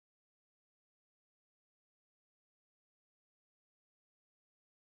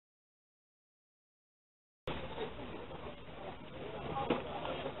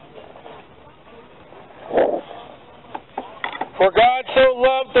For God so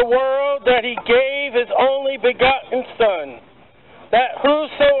loved the world that he gave his only begotten Son, that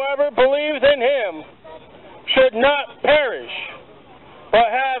whosoever believes in him should not perish, but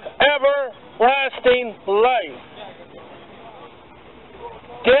have everlasting life.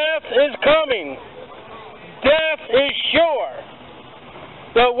 Death is coming. Death is sure.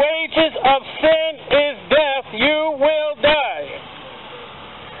 The wages of sin is death. You will die.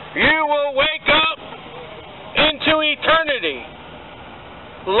 You will wake up into eternity.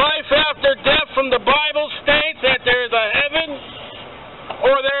 Life after death from the Bible states that there is a heaven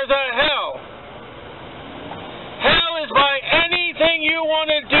or there's a hell. Hell is by anything you want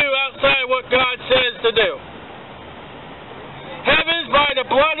to do outside what God says to do. Heaven's by the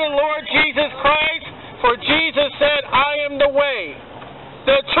blood of the Lord Jesus Christ, for Jesus said, I am the way,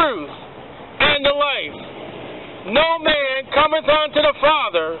 the truth, and the life. No man cometh unto the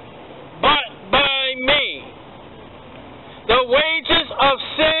Father but by me. The wages of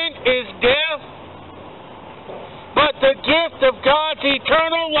sin is death, but the gift of God's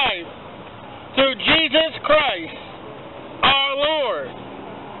eternal life through Jesus Christ, our Lord.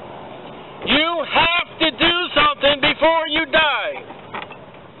 You have to do something before you die.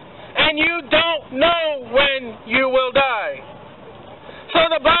 And you don't know when you will die. So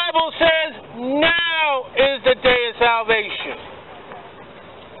the Bible says, now is the day of salvation.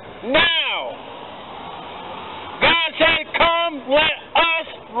 Now. God said, come, let us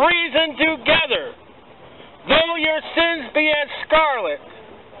reason together. Though your sins be as scarlet,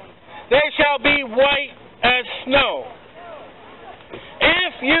 they shall be white as snow.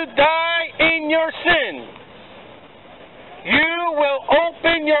 If you die in your sin, you will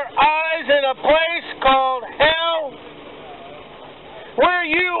open your eyes in a place called hell, where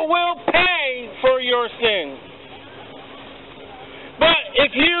you will pay for your sins. But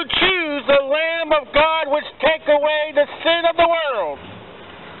if you choose the Lamb of God which take away the sin of the world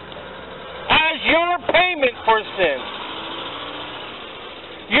as your payment for sin,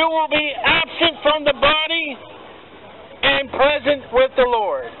 you will be absent from the body and present with the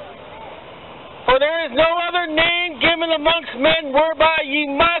Lord. For there is no other name given amongst men whereby ye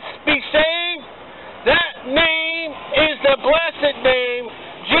must be saved. That name is the blessed name,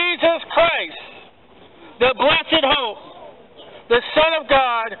 Jesus Christ, the blessed hope, the Son of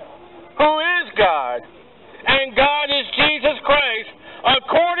God, who is God, and God is Jesus Christ,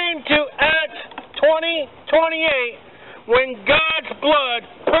 according to Acts 20:28, when God's blood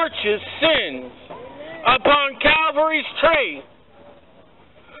purchased sins upon Calvary's tree.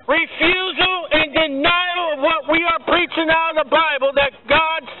 Refusal and denial of what we are preaching out of the Bible, that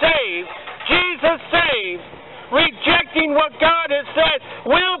God saves, Jesus saves, rejecting what God has said,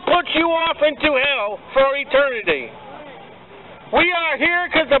 will put you off into hell for eternity. We are here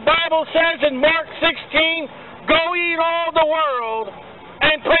because the Bible says in Mark 16, go ye all the world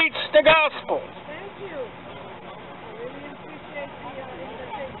and preach the gospel. Thank you. I really appreciate the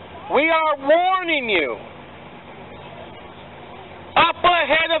invitation. We are warning you. Up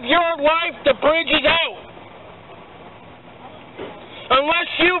ahead of your life, the bridge is out. Unless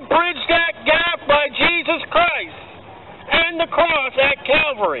you bridge that gap by Jesus Christ and the cross at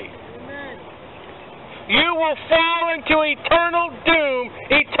Calvary, you will fall into eternal doom,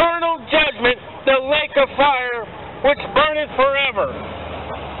 eternal judgment, the lake of fire, which burneth forever.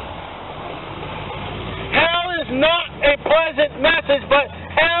 Hell is not a pleasant message, but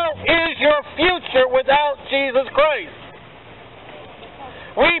hell is your future without Jesus Christ.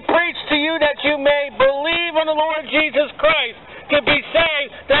 We preach to you that you may believe in the Lord Jesus Christ to be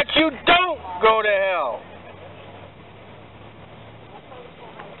saved, that you don't go to hell.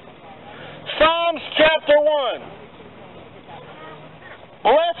 Psalms chapter 1.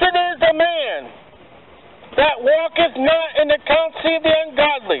 Blessed is the man that walketh not in the counsel of the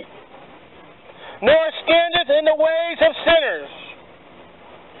ungodly, nor standeth in the ways of sinners,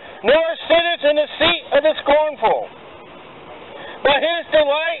 nor sitteth in the seat of the scornful. But his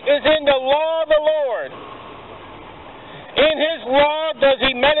delight is in the law of the Lord. In his law does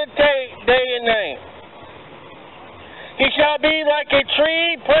he meditate day and night. He shall be like a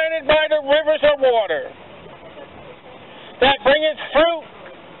tree planted by the rivers of water, that bringeth forth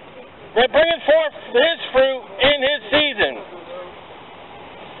his fruit in his season.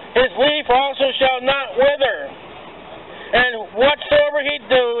 His leaf also shall not wither, and whatsoever he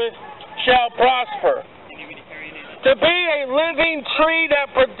doeth shall prosper. To be a living tree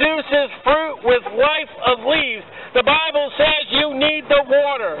that produces fruit with life of leaves, the Bible says you need the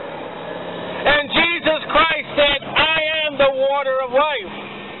water. And Jesus Christ said, I am the water of life.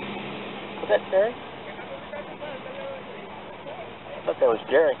 Was that Jerry? I thought that was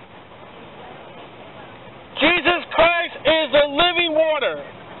Jerry. Jesus Christ is the living water.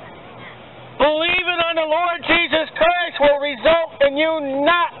 Believing on the Lord Jesus Christ will result in you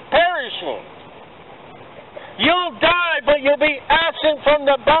not perishing. You'll die, but you'll be absent from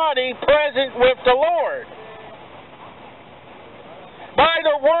the body, present with the Lord. By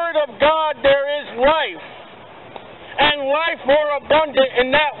the word of God there is life, and life more abundant,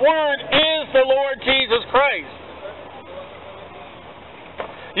 and that word is the Lord Jesus Christ.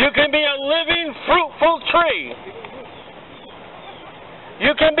 You can be a living, fruitful tree.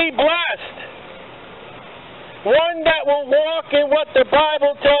 You can be blessed. One that will walk in what the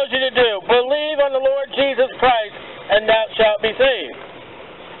Bible tells you to do. Believe on the Lord Jesus Christ, and thou shalt be saved.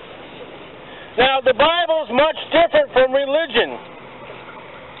 Now, the Bible's much different from religion.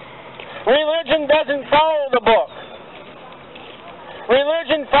 Religion doesn't follow the book.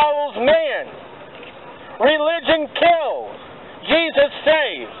 Religion follows man. Religion kills. Jesus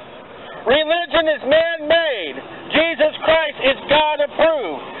saves. Religion is man-made. Jesus Christ is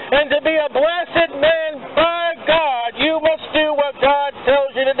God-approved. And to be a blessed man by God, you must do what God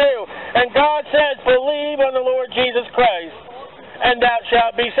tells you to do. And God says, believe on the Lord Jesus Christ, and thou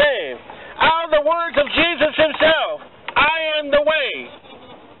shalt be saved. Out of the words of Jesus himself, I am the way,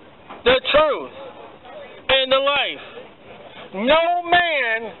 the truth, and the life. No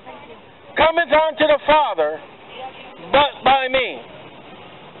man cometh unto the Father but by me.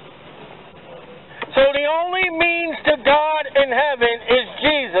 So the only means to God in heaven is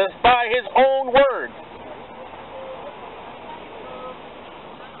Jesus by his own word.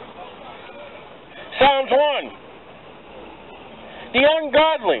 Psalms 1. The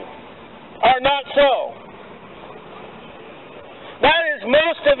ungodly are not so. That is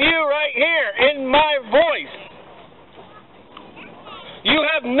most of you right here in my voice. You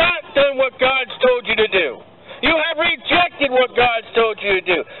have not done what God's told you to do. You have rejected what God's told you to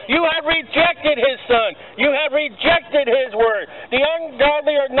do. You have rejected his Son. You have rejected his word. The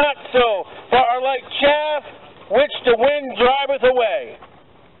ungodly are not so, but are like chaff which the wind driveth away.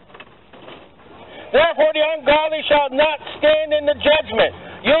 Therefore the ungodly shall not stand in the judgment.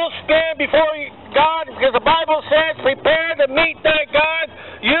 You'll stand before God, because the Bible says, prepare to meet thy God.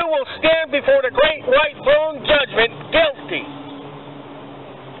 You will stand before the great white throne judgment, guilty.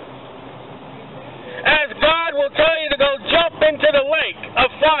 As God will tell you to go jump into the lake of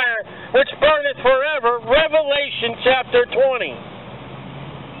fire which burneth forever, Revelation chapter 20.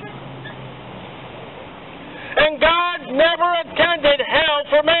 And God never intended hell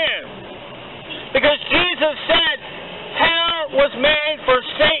for man, because Jesus said hell was made for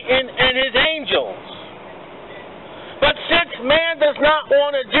Satan and his angels. But since man does not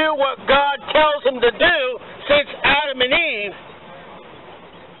want to do what God tells him to do, since Adam and Eve,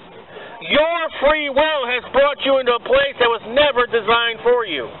 your free will has brought you into a place that was never designed for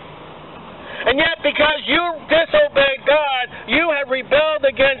you. And yet, because you disobeyed God, you have rebelled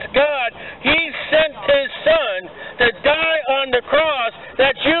against God, he sent his Son to die on the cross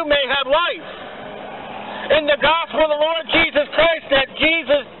that you may have life. In the gospel of the Lord Jesus Christ, that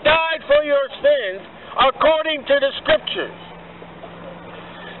Jesus died for your sins according to the Scriptures.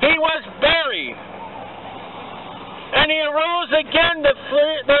 He was buried. And he arose again the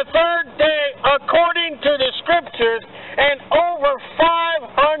third day according to the Scriptures, and over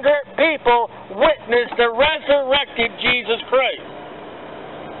 500 people witnessed the resurrected Jesus Christ.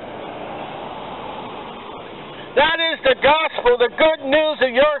 That is the gospel, the good news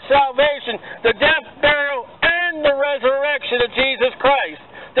of your salvation, the death, burial, and the resurrection of Jesus Christ.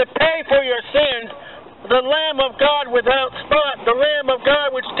 To pay for your sins, the Lamb of God without spot, the Lamb of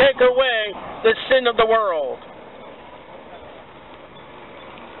God which take away the sin of the world.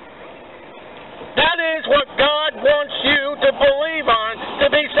 That is what God wants you to believe on to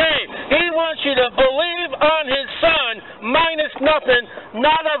be saved. He wants you to believe on his Son, minus nothing,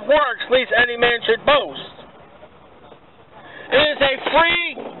 not of works, lest any man should boast. It is a free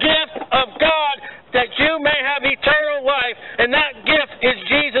gift of God that you may have eternal life, and that gift is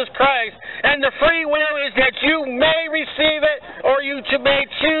Jesus Christ. And the free will is that you may receive it, or you may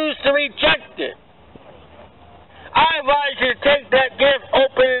choose to reject it. I advise you to take that gift,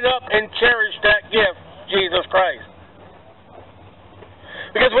 open it up, and cherish that gift, Jesus Christ.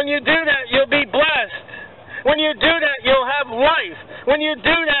 Because when you do that, you'll be blessed. When you do that, you'll have life. When you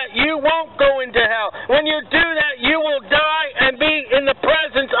do that, you won't go into hell. When you do that, you will die and be in the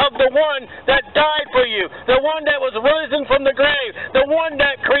presence of the one that died for you, the one that was risen from the grave, the one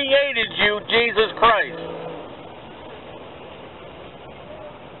that created you, Jesus Christ.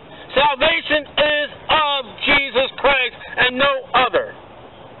 Salvation is of Jesus Christ and no other.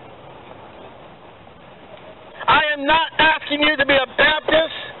 I am not asking you to be a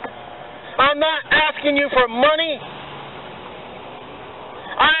Baptist. I'm not asking you for money.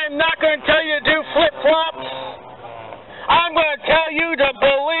 I'm not going to tell you to do flip-flops. I'm going to tell you to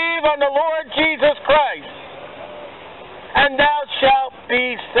believe on the Lord Jesus Christ, and thou shalt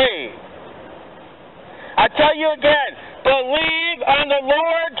be saved. I tell you again, believe on the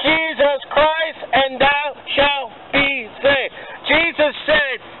Lord Jesus Christ, and thou shalt be saved. Jesus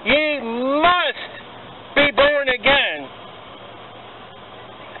said, ye must be born again.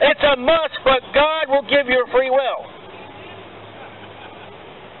 It's a must, but God will give you free will.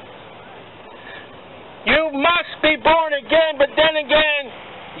 You must be born again, but then again,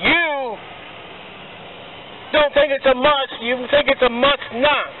 you don't think it's a must. You think it's a must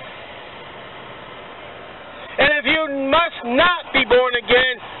not. And if you must not be born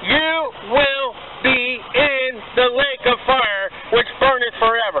again, you will be in the lake of fire, which burneth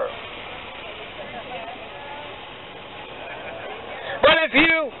forever. But if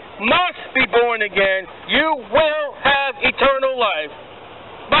you must be born again, you will have eternal life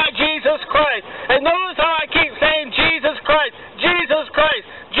by Jesus Christ. And notice how I keep saying Jesus Christ, Jesus Christ,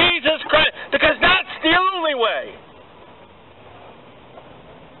 Jesus Christ, because that's the only way.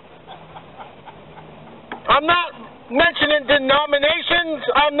 I'm not mentioning denominations.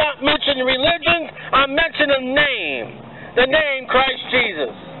 I'm not mentioning religions. I'm mentioning a name. The name Christ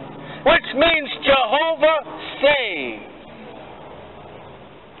Jesus, which means Jehovah saves.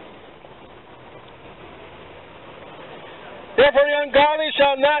 Therefore the ungodly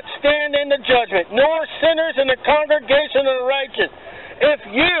shall not stand in the judgment, nor sinners in the congregation of the righteous. If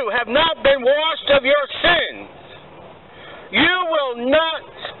you have not been washed of your sins, you will not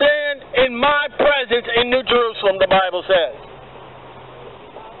stand in my presence in New Jerusalem, the Bible says.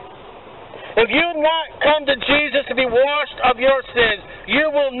 If you have not come to Jesus to be washed of your sins,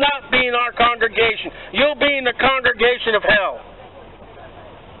 you will not be in our congregation. You'll be in the congregation of hell.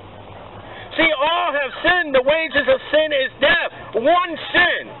 See, all have sinned. The wages of sin is death. One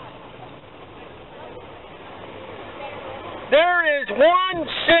sin. There is one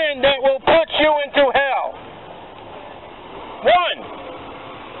sin that will put you into hell. One.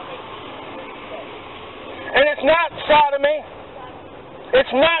 And it's not sodomy.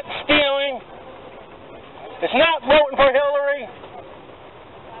 It's not stealing. It's not voting for Hillary.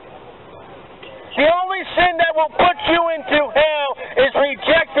 The only sin that will put you into hell is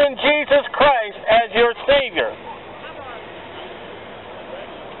rejecting Jesus Christ as your Savior.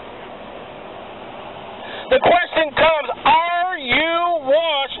 The question comes, are you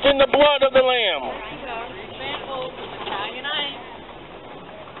washed in the blood of the Lamb?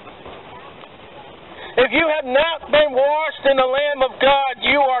 If you have not been washed in the Lamb of God,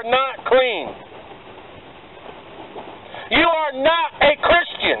 you are not clean. You are not a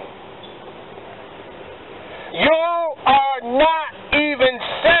Christian. You are not even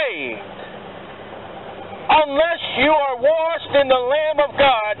saved unless you are washed in the Lamb of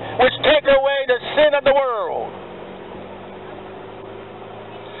God, which take away the sin of the world.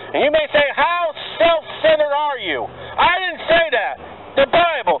 And you may say, how self-centered are you? I didn't say that. The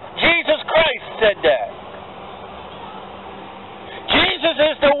Bible, Jesus Christ said that. Jesus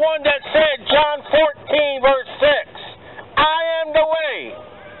is the one that said, John 14, verse 6, I am the way,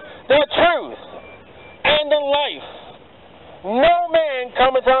 the truth, and the life. No man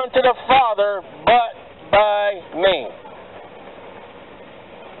cometh unto the Father but by me.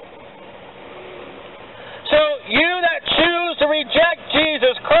 So you that choose to reject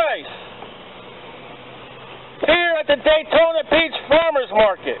Jesus Christ, here at the Daytona Beach Farmers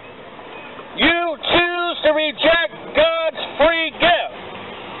Market, you choose to reject God's free gift.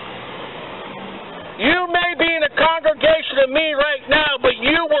 You may be in a congregation of me right now, but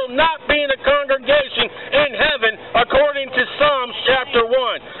you will not be in a congregation in heaven according to Psalms chapter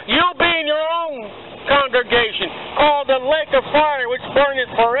 1. You'll be in your own congregation called the lake of fire which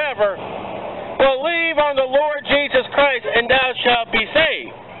burneth forever. Believe on the Lord Jesus Christ and thou shalt be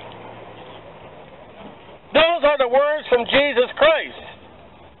saved. Those are the words from Jesus Christ.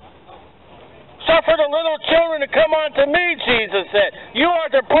 Suffer the little children to come unto me, Jesus said. You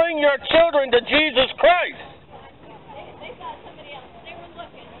are to bring your children to Jesus Christ. They got somebody else. They were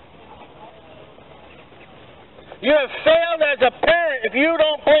looking. You have failed as a parent if you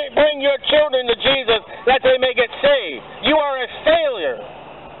don't bring your children to Jesus that they may get saved. You are a failure.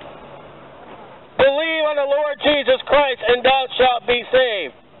 Believe on the Lord Jesus Christ and thou shalt be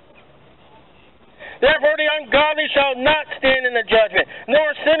saved. Therefore the ungodly shall not stand in the judgment, nor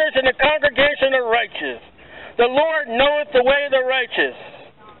sinners in the congregation of the righteous. The Lord knoweth the way of the righteous.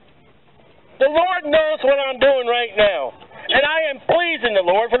 The Lord knows what I'm doing right now. And I am pleasing the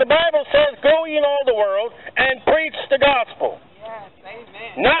Lord, for the Bible says, go ye in all the world and preach the gospel. Yes,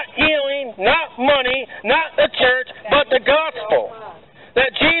 amen. Not healing, not money, not the church, but the gospel.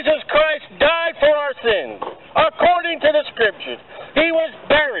 That Jesus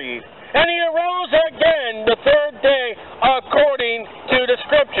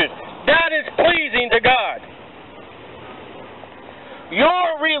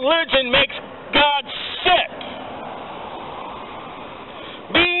Your religion makes God sick.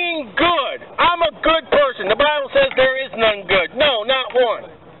 Being good. I'm a good person. The Bible says there is none good. No, not one.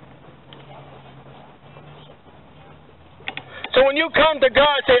 So when you come to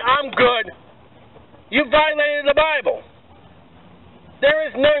God and say, I'm good, you violated the Bible. There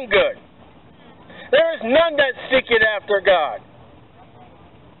is none good. There is none that seeketh after God.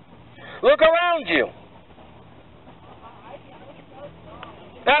 Look around you.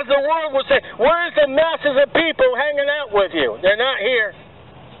 As the world would say, where's the masses of people hanging out with you? They're not here.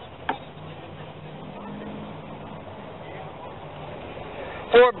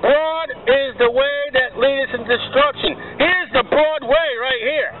 For broad is the way that leadeth to destruction. Here's the broad way right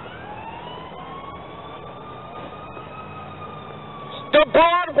here. The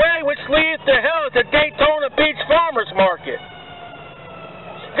broad way which leads to hell is the Daytona Beach Farmers Market.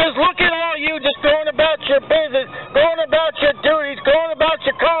 Because look at all you just going about your business, going about your duties, going about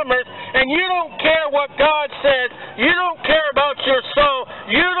your commerce, and you don't care what God says. You don't care about your soul.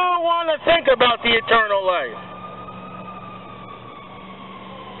 You don't want to think about the eternal life.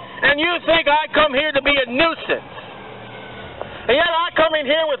 And you think I come here to be a nuisance. And yet I come in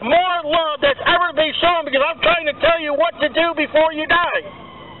here with more love that's ever been shown because I'm trying to tell you what to do before you die.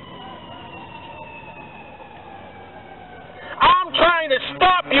 I'm trying to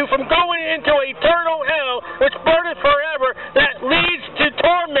stop you from going into eternal hell which burneth forever, that leads to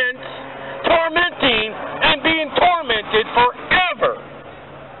tormenting, and being tormented forever.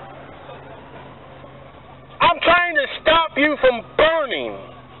 I'm trying to stop you from burning.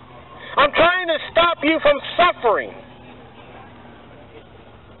 I'm trying to stop you from suffering.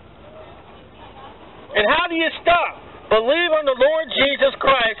 And how do you stop? Believe on the Lord Jesus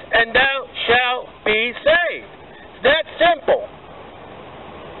Christ, and thou shalt be saved. It's that simple.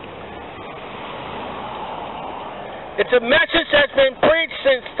 It's a message that's been preached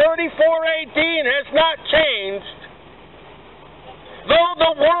since 34 AD and has not changed, though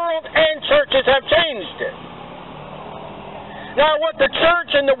the world and churches have changed it. Now, what the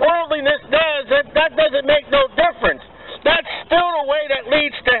church and the worldliness does, that doesn't make no difference. That's still the way that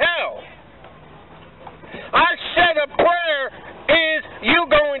leads to hell. I said a prayer is you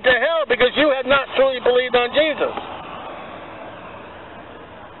going to hell because you have not truly believed on Jesus.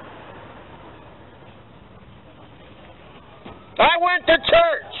 I went to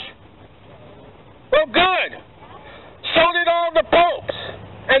church. Well, good. So did all the popes,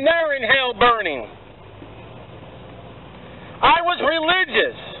 and they're in hell burning. I was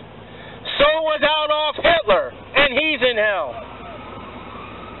religious. So was Adolf Hitler, and he's in hell.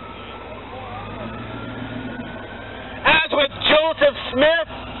 As with Joseph Smith,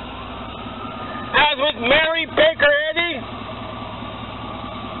 as with Mary Baker Eddy.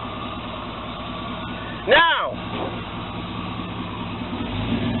 Now,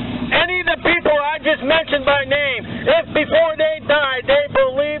 any of the people I just mentioned by name, if before they died they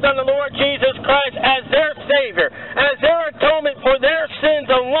believed on the Lord Jesus Christ as their Savior, as their atonement for their sins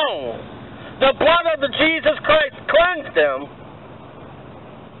alone, the blood of the Jesus Christ cleansed them,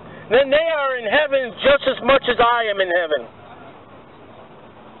 then they are in heaven just as much as I am in heaven.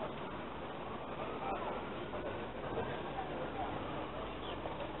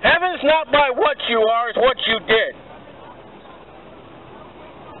 Heaven's not by what you are, it's what you did.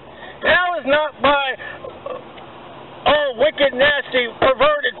 Hell is not by, wicked, nasty,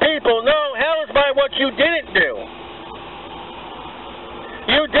 perverted people. No, hell is by what you didn't do.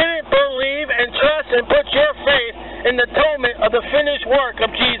 You didn't believe and trust and put your faith in the atonement of the finished work of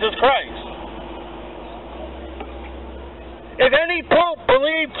Jesus Christ. If any pope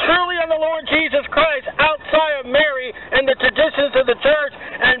believed truly on the Lord Jesus Christ outside of Mary and the traditions of the church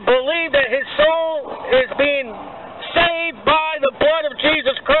and believed that his soul is being saved by the blood of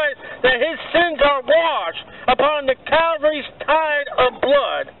Jesus Christ, that his sins are washed upon the Calvary's tide of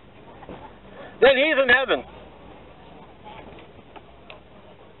blood, then he's in heaven.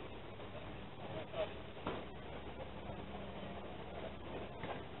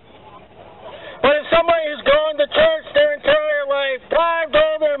 But if somebody who's gone to church their entire life, tithed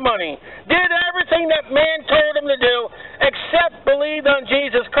all their money, did everything that man told them to do, except believed on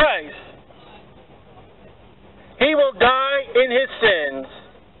Jesus Christ, he will die in his sins,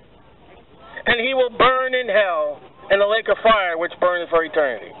 and he will burn in hell in the lake of fire which burns for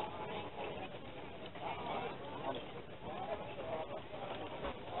eternity.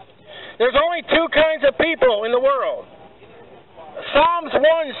 There's only two kinds of people in the world. Psalms 1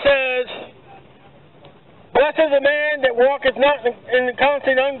 says, blessed is the man that walketh not in the counsel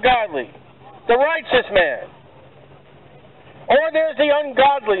of the ungodly, the righteous man. Or there's the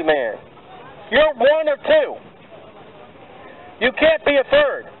ungodly man. You're one of two. You can't be a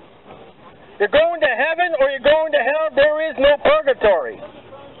third. You're going to heaven or you're going to hell. There is no purgatory.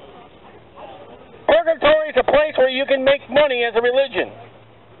 Purgatory is a place where you can make money as a religion.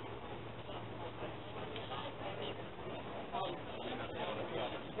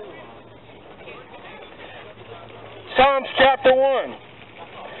 Psalms chapter 1.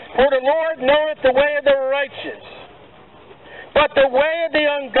 For the Lord knoweth the way of the righteous, but the way of the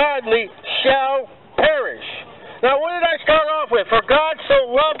ungodly shall perish. Now, what did I start off with? For God so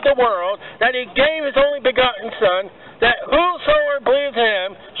loved the world that he gave his only begotten Son, that whosoever believes in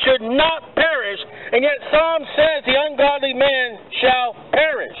him should not perish. And yet Psalm says the ungodly man shall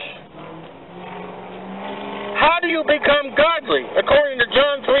perish. How do you become godly? According to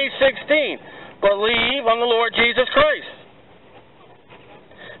John 3:16, believe on the Lord Jesus Christ.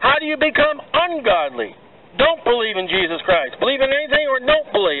 How do you become ungodly? Don't believe in Jesus Christ. Believe in anything or don't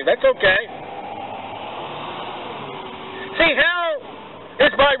believe. That's okay. See, hell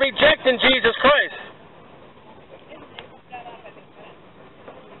is by rejecting Jesus Christ.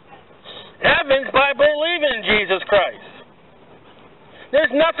 Heaven's by believing in Jesus Christ. There's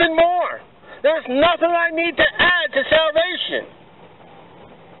nothing more. There's nothing I need to add to salvation.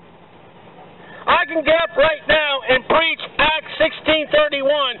 I can get up right now and preach Acts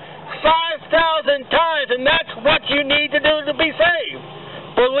 16:31 5,000 times, and that's what you need to do to be saved.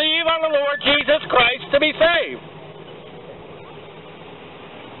 Believe on the Lord Jesus Christ to be saved.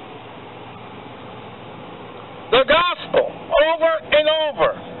 The gospel, over and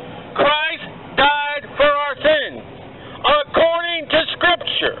over. Christ died for our sins, according to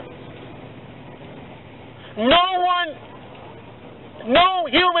Scripture. No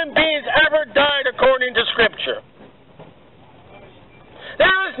human beings ever died according to Scripture.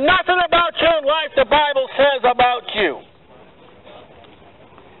 There is nothing about your life the Bible says about you.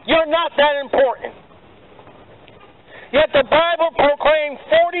 You're not that important. Yet the Bible proclaimed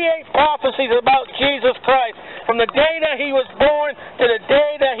 48 prophecies about Jesus Christ from the day that he was born to the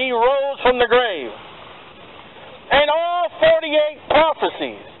day that he rose from the grave. And all 48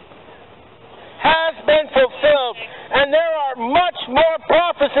 prophecies has been fulfilled, and there are much more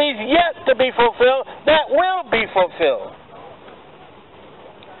prophecies yet to be fulfilled that will be fulfilled.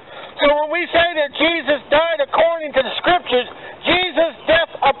 So when we say that Jesus died according to the Scriptures, Jesus'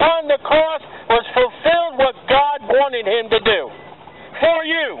 death upon the cross was fulfilled what God wanted him to do for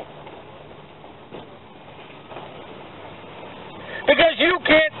you. Because you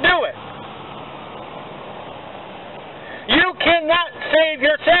can't do it. You cannot save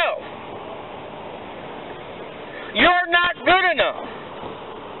yourself. You're not good enough.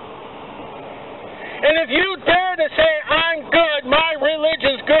 And if you dare to say, I'm good, my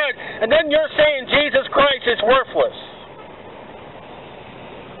religion's good, and then you're saying Jesus Christ is worthless,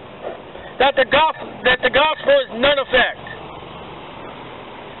 that the gospel is none effect.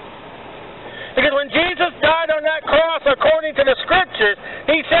 Because when Jesus died on that cross, according to the Scriptures,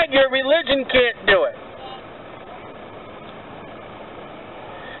 he said your religion can't do it.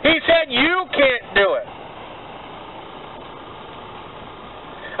 He said you can't do it.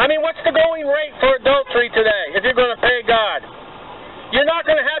 I mean, what's the going rate for adultery today if you're going to pay God? You're not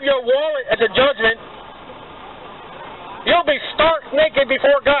going to have your wallet as a judgment. You'll be stark naked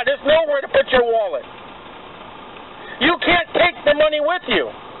before God. There's nowhere to put your wallet. You can't take the money with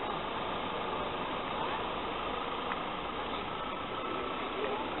you.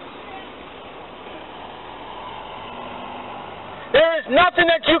 There is nothing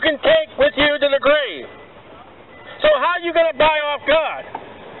that you can take with you to the grave. So how are you going to buy off God?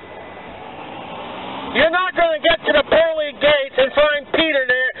 You're not going to get to the pearly gates and find Peter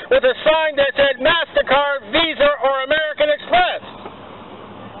there with a sign that said MasterCard, Visa, or American Express.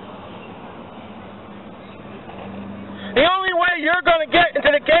 The only way you're going to get into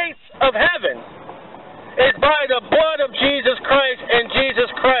the gates of heaven is by the blood of Jesus Christ and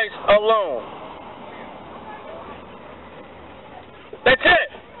Jesus Christ alone. That's it.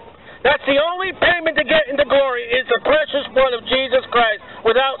 That's the only payment to get into glory is the precious blood of Jesus Christ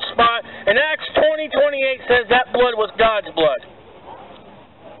without spot. And Acts 20:28 says that blood was God's blood.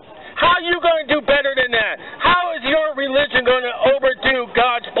 How are you going to do better than that? How is your religion going to overdo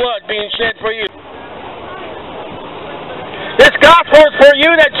God's blood being shed for you? This gospel is for you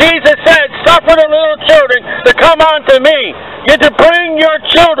that Jesus said, suffer the little children to come unto me. You're to bring your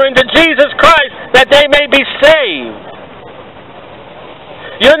children to Jesus Christ that they may be saved.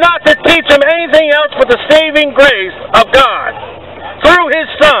 You're not to teach them anything else but the saving grace of God through His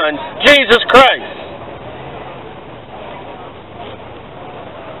Son, Jesus Christ.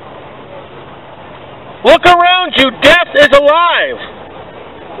 Look around you. Death is alive.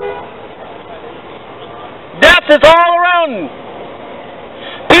 Death is all around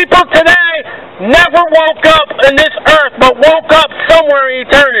people today never woke up in this earth, but woke up somewhere in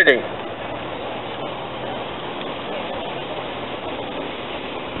eternity.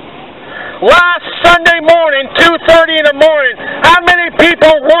 Last Sunday morning, 2:30 in the morning, how many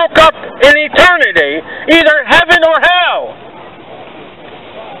people woke up in eternity, either heaven or hell?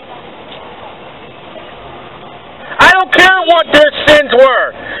 I don't care what their sins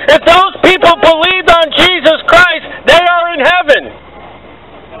were. If those people believed on Jesus Christ, they are in heaven.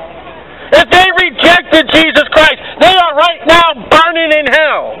 If they rejected Jesus Christ, they are right now burning in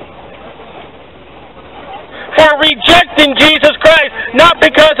hell. For rejecting Jesus Christ, not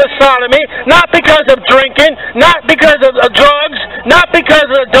because of sodomy, not because of drinking, not because of drugs, not because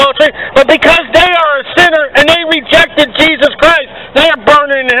of adultery, but because they are a sinner and they rejected Jesus Christ, they are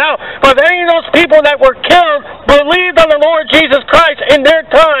burning in hell. But any of those people that were killed believed on the Lord Jesus Christ in their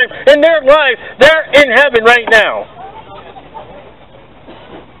time, in their life, they're in heaven right now.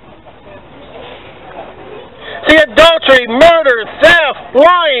 See, adultery, murder, theft,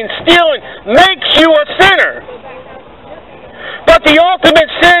 lying, stealing makes you a sinner. But the ultimate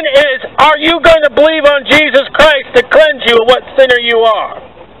sin is, are you going to believe on Jesus Christ to cleanse you of what sinner you are?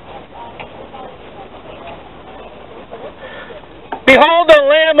 Behold the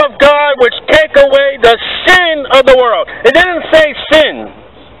Lamb of God which take away the sin of the world. It didn't say sins.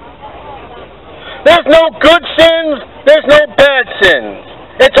 There's no good sins. There's no bad sins.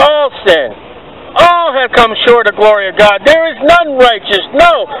 It's all sin. All have come short of glory of God. There is none righteous.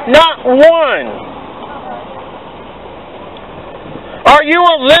 No, not one. Are you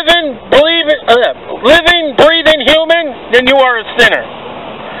a living, breathing human? Then you are a sinner.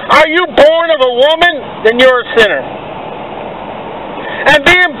 Are you born of a woman? Then you're a sinner. And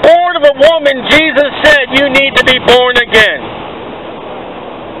being born of a woman, Jesus said you need to be born again.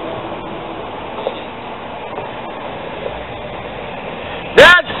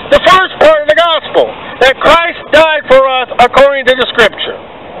 That's the first part of the gospel, that Christ died for us according to the Scripture.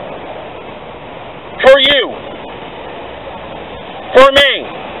 For you. For me.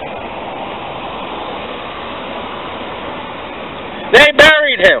 They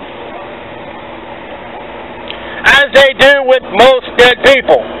buried him, as they do with most dead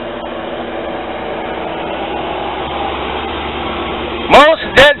people. Most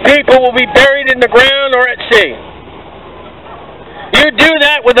dead people will be buried in the ground or at sea. You do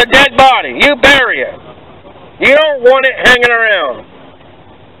that with a dead body. You bury it. You don't want it hanging around.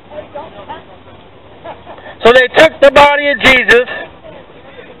 So they took the body of Jesus,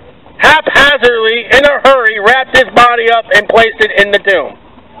 haphazardly, in a hurry, wrapped his body up and placed it in the tomb.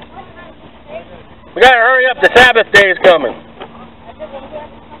 We got to hurry up. The Sabbath day is coming.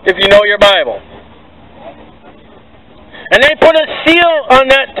 If you know your Bible. And they put a seal on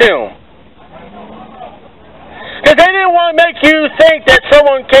that tomb. Because they didn't want to make you think that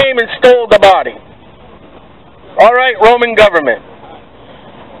someone came and stole the body. All right, Roman government.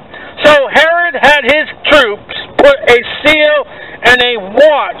 So Herod had his troops put a seal and a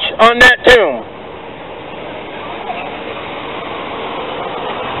watch on that tomb.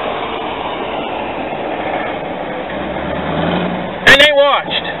 And they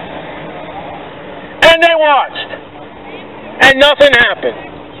watched. And they watched. And nothing happened.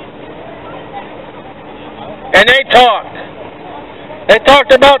 And they talked. They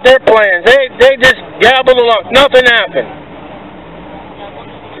talked about their plans. They just gabbled along. Nothing happened.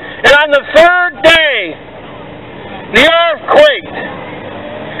 And on the third day, the earth quaked.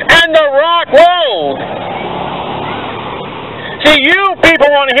 And the rock rolled. See, you people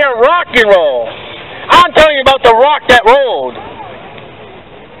want to hear rock and roll. I'm telling you about the rock that rolled.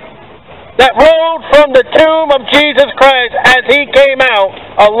 That rolled from the tomb of Jesus Christ as he came out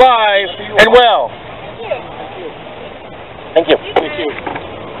alive and well. Thank you. Thank you.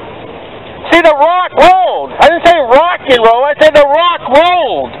 See, the rock rolled. I didn't say rock and roll. I said the rock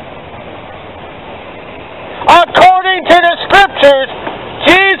rolled. According to the Scriptures,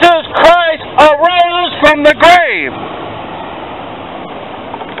 Jesus Christ arose from the grave.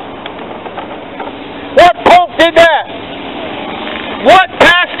 What pope did that? What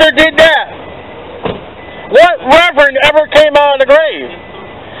pastor did that? What reverend ever came out of the grave?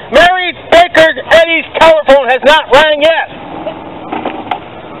 Mary Baker Eddy's telephone has not rang yet.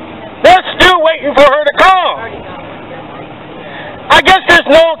 They're still waiting for her to call. I guess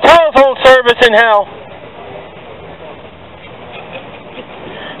there's no telephone service in hell.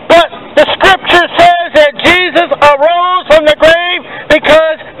 But the Scripture says that Jesus arose from the grave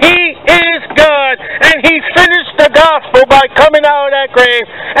because he is God. And he finished the gospel by coming out of that grave.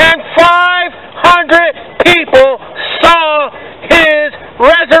 And 500 people saw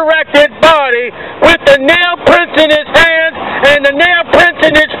resurrected body with the nail prints in his hands and the nail prints prints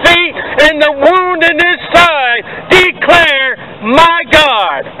in his feet and the wound in his side declare, my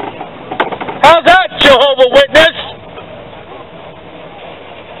God. How's that, Jehovah Witness?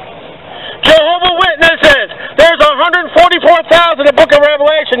 Jehovah Witnesses, there's 144,000 in the book of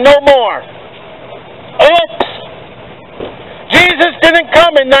Revelation, no more. Oops. Jesus didn't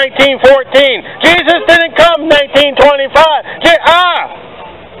come in 1914. Jesus didn't come in 1925.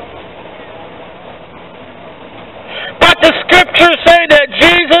 But the scriptures say that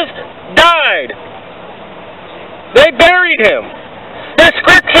Jesus died. They buried him. The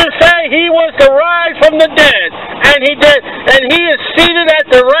scriptures say he was to rise from the dead, and he did, and he is seated at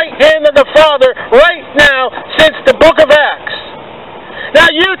the right hand of the Father right now since the book of Acts. Now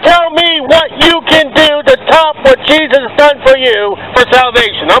you tell me what you can do to top what Jesus has done for you for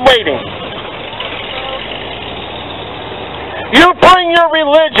salvation. I'm waiting. You bring your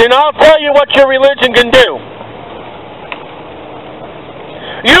religion, I'll tell you what your religion can do.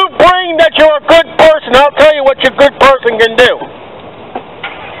 You bring that you're a good person, I'll tell you what your good person can do.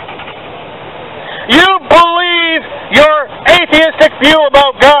 You believe your atheistic view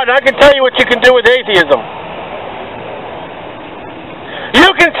about God, I can tell you what you can do with atheism. You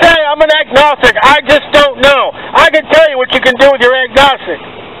can say, I'm an agnostic, I just don't know. I can tell you what you can do with your agnostic.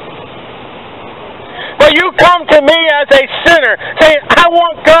 But you come to me as a sinner, saying, I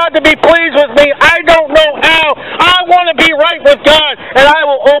want God to be pleased with me, I don't know how, I want to be right with God, and I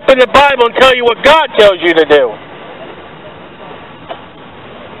will open the Bible and tell you what God tells you to do.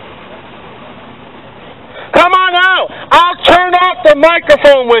 Come on out. I'll turn off the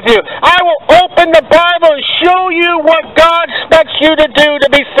microphone with you. I will open the Bible and show you what God expects you to do to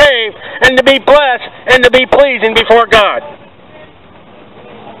be saved and to be blessed and to be pleasing before God.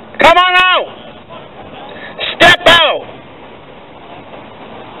 Come on out. Step out.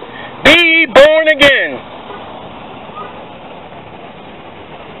 Be ye born again.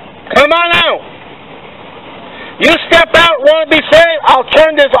 Come on out. You step out and want to be saved, I'll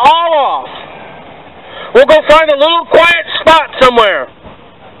turn this all off. We'll go find a little quiet spot somewhere.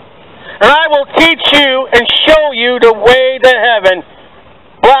 And I will teach you and show you the way to heaven,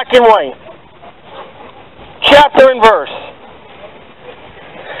 black and white. Chapter and verse.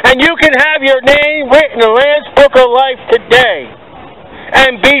 And you can have your name written in the Lamb's Book of Life today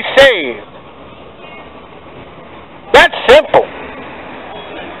and be saved. That's simple.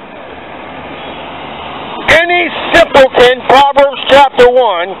 Any simpleton, Proverbs chapter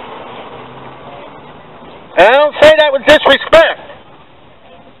 1, and I don't say that with disrespect.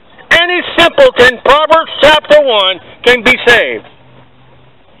 Any simpleton, Proverbs chapter 1, can be saved.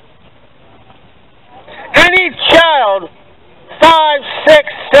 Any child, 5, 6,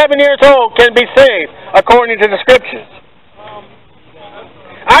 7 years old, can be saved, according to the scriptures.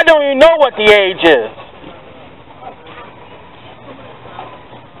 I don't even know what the age is.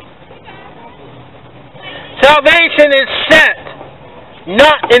 Salvation is set,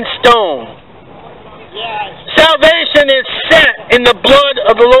 not in stone. Salvation is set in the blood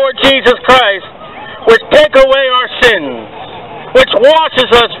of the Lord Jesus Christ, which take away our sins, which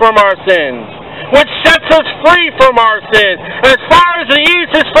washes us from our sins, which sets us free from our sins, as far as the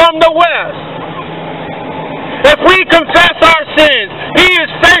east is from the west. If we confess our sins, He is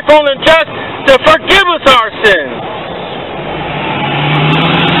faithful and just to forgive us our sins.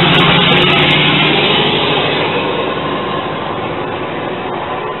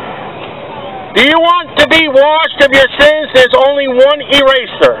 Do you want to be washed of your sins? There's only one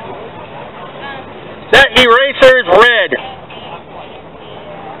eraser. That eraser is red.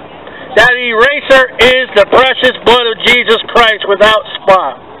 That eraser is the precious blood of Jesus Christ without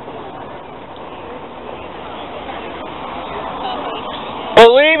spot.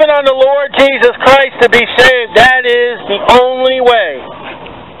 Believing on the Lord Jesus Christ to be saved, that is the only way.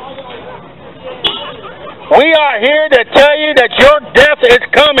 We are here to tell you that your death is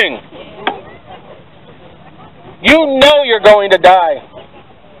coming. You know you're going to die.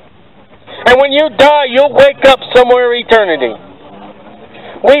 And when you die, you'll wake up somewhere in eternity.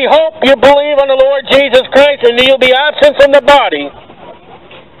 We hope you believe on the Lord Jesus Christ and you'll be absent from the body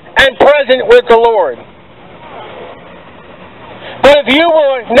and present with the Lord. But if you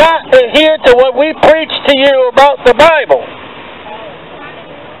will not adhere to what we preach to you about the Bible,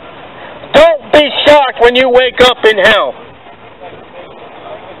 don't be shocked when you wake up in hell.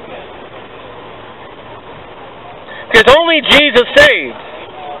 Because only Jesus saves.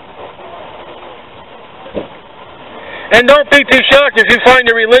 And don't be too shocked if you find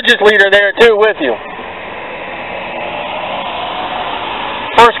a religious leader there too with you.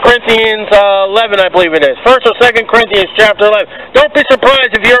 1 Corinthians 11, I believe it is. 1 or 2 Corinthians chapter 11. Don't be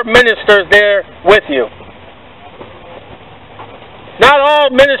surprised if your minister's there with you. Not all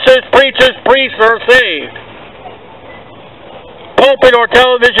ministers, preachers, priests are saved. Pulpit or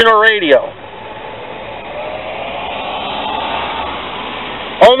television or radio.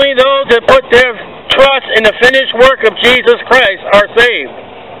 Only those that put their trust in the finished work of Jesus Christ are saved.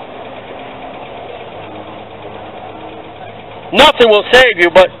 Nothing will save you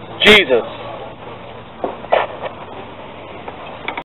but Jesus.